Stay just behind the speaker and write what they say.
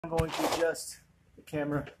I'm going to adjust the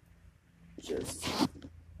camera just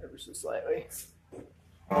ever so slightly.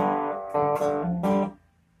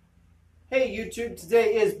 Hey YouTube,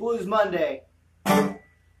 today is Blues Monday.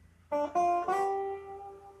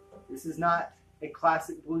 This is not a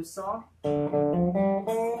classic blues song. Well,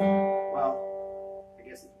 I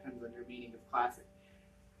guess it depends on your meaning of classic.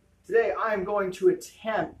 Today I am going to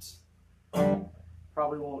attempt,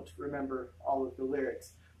 probably won't remember all of the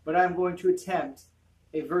lyrics, but I'm going to attempt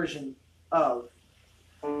a version of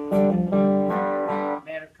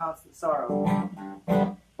Man of Constant Sorrow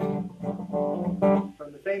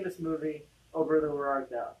from the famous movie Oh Brother Where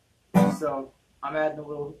Art Thou. So I'm adding a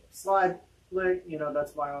little slide lick,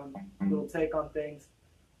 that's my own little take on things.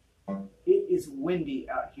 It is windy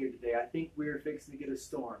out here today. I think we're fixing to get a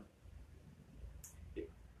storm.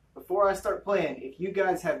 Before I start playing, if you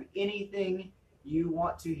guys have anything you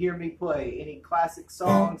want to hear me play, any classic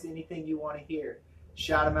songs, anything you want to hear,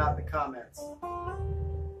 shout them out in the comments.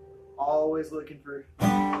 Always looking for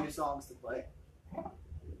new songs to play.